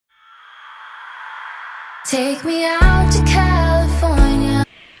Take me out to California.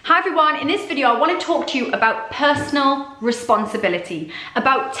 Hi everyone, in this video I want to talk to you about personal responsibility,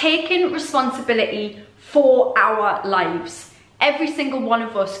 about taking responsibility for our lives. Every single one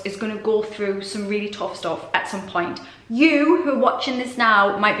of us is going to go through some really tough stuff at some point. You who are watching this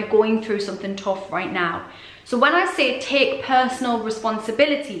now might be going through something tough right now. So when I say take personal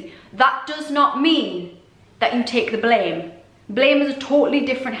responsibility, that does not mean that you take the blame. Blame is a totally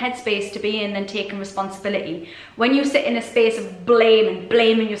different headspace to be in than taking responsibility. When you sit in a space of blame and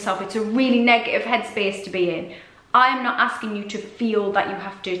blaming yourself, it's a really negative headspace to be in. I am not asking you to feel that you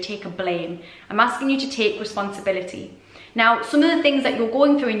have to take a blame. I'm asking you to take responsibility. Now, some of the things that you're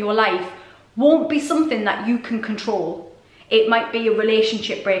going through in your life won't be something that you can control. It might be a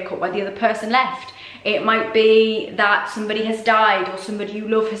relationship breakup where the other person left. It might be that somebody has died or somebody you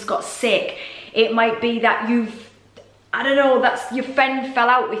love has got sick. It might be that that's your friend fell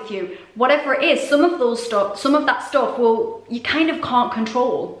out with you. Whatever it is, some of that stuff, well, you kind of can't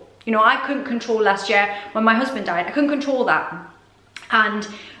control. You know, I couldn't control last year when my husband died. I couldn't control that. And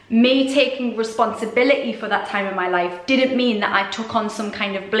me taking responsibility for that time in my life didn't mean that I took on some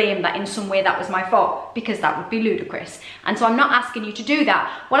kind of blame that in some way that was my fault, because that would be ludicrous. And so I'm not asking you to do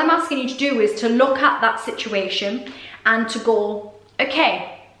that. What I'm asking you to do is to look at that situation and to go,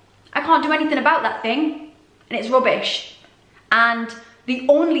 okay, I can't do anything about that thing and it's rubbish. And the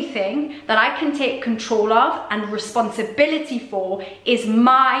only thing that I can take control of and responsibility for is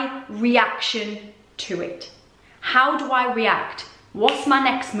my reaction to it. How do I react? What's my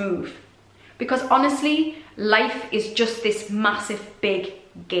next move? Because honestly, life is just this massive, big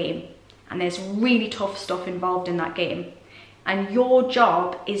game. And there's really tough stuff involved in that game. And your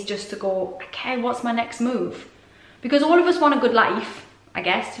job is just to go, okay, what's my next move? Because all of us want a good life, I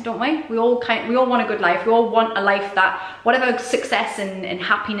guess, don't we? We all want a good life. We all want a life that, whatever success and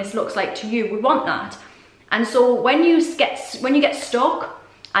happiness looks like to you, we want that. And so when you get stuck,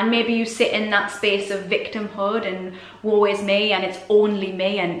 and maybe you sit in that space of victimhood and woe is me and it's only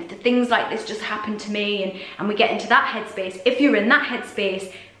me and things like this just happen to me, and we get into that headspace. If you're in that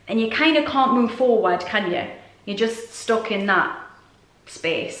headspace, then you kind of can't move forward, can you? You're just stuck in that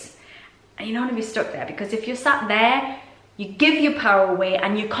space. And you don't want to be stuck there, because if you're sat there, you give your power away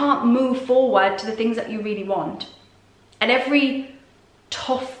and you can't move forward to the things that you really want. At every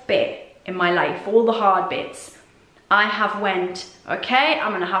tough bit in my life, all the hard bits, I have went, okay,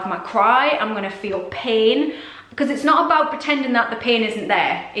 I'm gonna have my cry, I'm gonna feel pain, because it's not about pretending that the pain isn't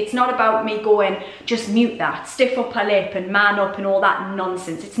there. It's not about me going, just mute that, stiff upper lip and man up and all that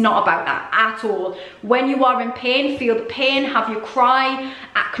nonsense. It's not about that at all. When you are in pain, feel the pain, have your cry,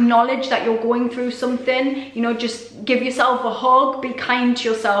 acknowledge that you're going through something, you know, just give yourself a hug, be kind to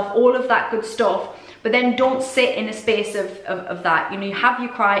yourself, all of that good stuff. But then don't sit in a space of that. You know, you have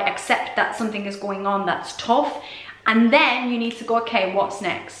your cry, accept that something is going on that's tough, and then you need to go, okay, what's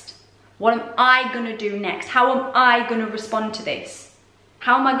next? What am I gonna do next? How am I gonna respond to this?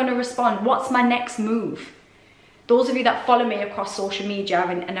 How am I gonna respond? What's my next move? Those of you that follow me across social media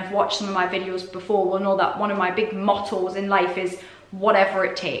and have watched some of my videos before will know that one of my big mottos in life is whatever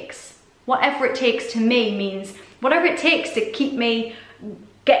it takes. Whatever it takes to me means whatever it takes to keep me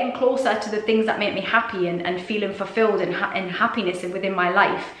getting closer to the things that make me happy and feeling fulfilled and happiness within my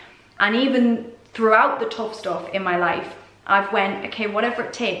life. And even throughout the tough stuff in my life, I've went, okay, whatever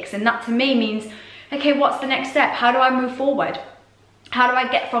it takes. And that to me means, okay, what's the next step? How do I move forward? How do I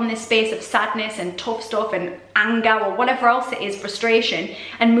get from this space of sadness and tough stuff and anger or whatever else it is, frustration,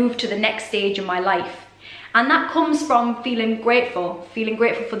 and move to the next stage in my life? And that comes from feeling grateful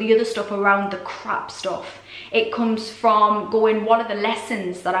for the other stuff around the crap stuff. It comes from going, what are the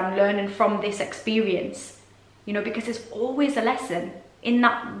lessons that I'm learning from this experience? You know, because there's always a lesson in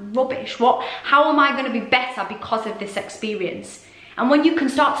that rubbish. How am I going to be better because of this experience? And when you can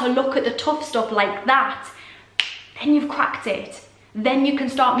start to look at the tough stuff like that, then you've cracked it. Then you can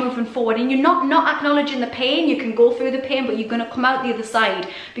start moving forward, and you're not acknowledging the pain. You can go through the pain, but you're going to come out the other side,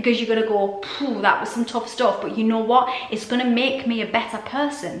 because you're going to go, phew, that was some tough stuff, but you know what? It's going to make me a better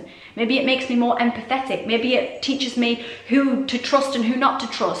person. Maybe it makes me more empathetic. Maybe it teaches me who to trust and who not to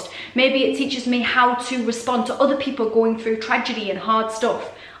trust. Maybe it teaches me how to respond to other people going through tragedy and hard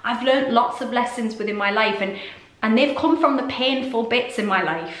stuff. I've learned lots of lessons within my life, and they've come from the painful bits in my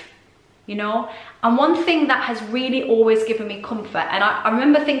life, you know? And one thing that has really always given me comfort, and I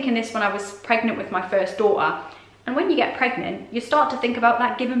remember thinking this when I was pregnant with my first daughter, and when you get pregnant, you start to think about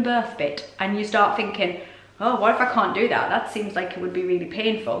that giving birth bit, and you start thinking, oh, what if I can't do that? That seems like it would be really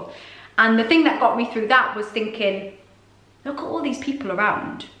painful. And the thing that got me through that was thinking, look at all these people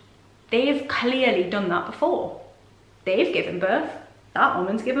around. They've clearly done that before. They've given birth. That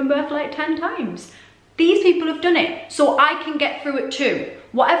woman's given birth like 10 times. These people have done it, so I can get through it too.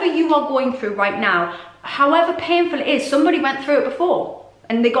 Whatever you are going through right now, however painful it is, somebody went through it before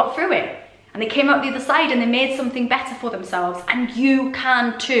and they got through it. And they came out the other side and they made something better for themselves, and you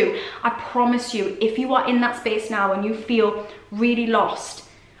can too. I promise you, if you are in that space now and you feel really lost,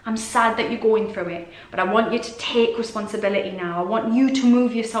 I'm sad that you're going through it, but I want you to take responsibility now. I want you to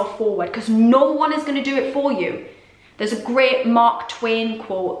move yourself forward, because no one is going to do it for you. There's a great Mark Twain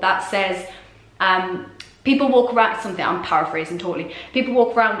quote that says, people walk around, something, I'm paraphrasing totally, people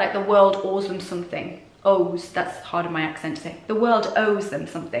walk around like the world owes them something. Owes, that's hard in my accent to say. The world owes them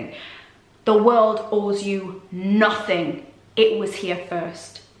something. The world owes you nothing. It was here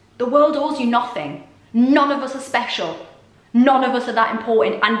first. The world owes you nothing. None of us are special. None of us are that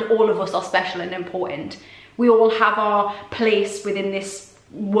important, and all of us are special and important. We all have our place within this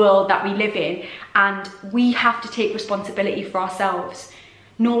world that we live in, and we have to take responsibility for ourselves.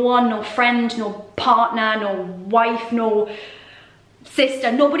 No one, no friend, no partner, no wife, no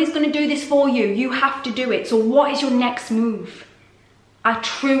sister, nobody's going to do this for you. You have to do it. So what is your next move? I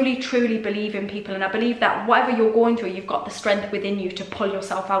truly, truly believe in people, and I believe that whatever you're going through, you've got the strength within you to pull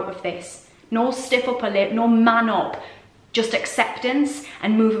yourself out of this. No stiff upper lip, no man up, just acceptance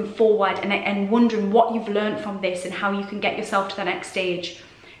and moving forward, and wondering what you've learned from this and how you can get yourself to the next stage.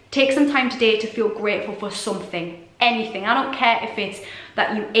 Take some time today to feel grateful for something, anything. I don't care if it's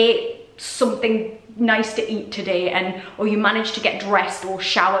that you ate something nice to eat today, or you managed to get dressed or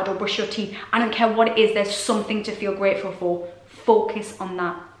showered or brush your teeth. I don't care what it is, there's something to feel grateful for. Focus on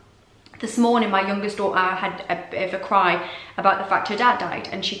that. This morning, my youngest daughter had a bit of a cry about the fact her dad died,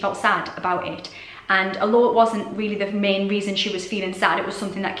 and she felt sad about it. And although it wasn't really the main reason she was feeling sad, it was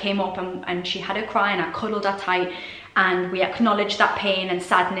something that came up, and she had a cry, and I cuddled her tight, and we acknowledged that pain and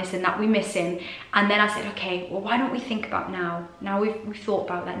sadness and that we miss him. And then I said, okay, well, why don't we think about now we've thought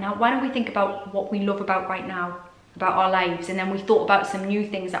about that, now why don't we think about what we love about right now, about our lives? And then we thought about some new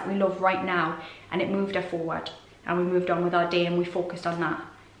things that we love right now, and it moved her forward. And we moved on with our day, and we focused on that.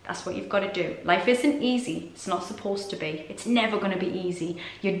 That's what you've got to do. Life isn't easy. It's not supposed to be. It's never going to be easy.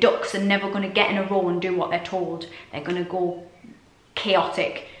 Your ducks are never going to get in a row and do what they're told. They're going to go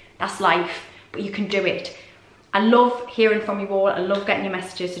chaotic. That's life, but you can do it. I love hearing from you all. I love getting your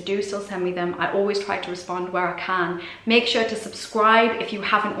messages, so do still send me them. I always try to respond where I can. Make sure to subscribe if you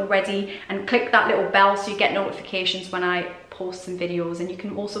haven't already, and click that little bell so you get notifications when I post some videos. And you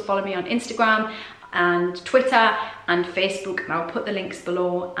can also follow me on Instagram and Twitter and Facebook, and I'll put the links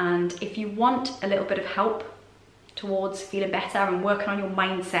below. And if you want a little bit of help towards feeling better and working on your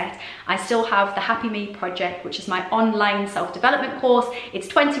mindset, I still have the Happy Me Project, which is my online self-development course. It's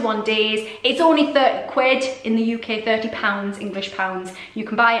 21 days. It's only 30 quid in the UK, 30 pounds, English pounds. You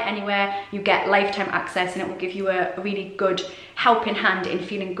can buy it anywhere. You get lifetime access, and it will give you a really good helping hand in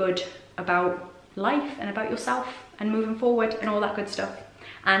feeling good about life and about yourself and moving forward and all that good stuff.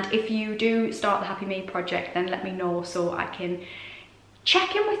 And if you do start the Happy Me Project, then let me know so I can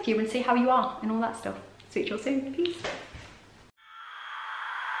check in with you and see how you are and all that stuff. See you all soon. Peace.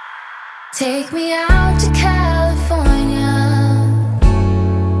 Take me out to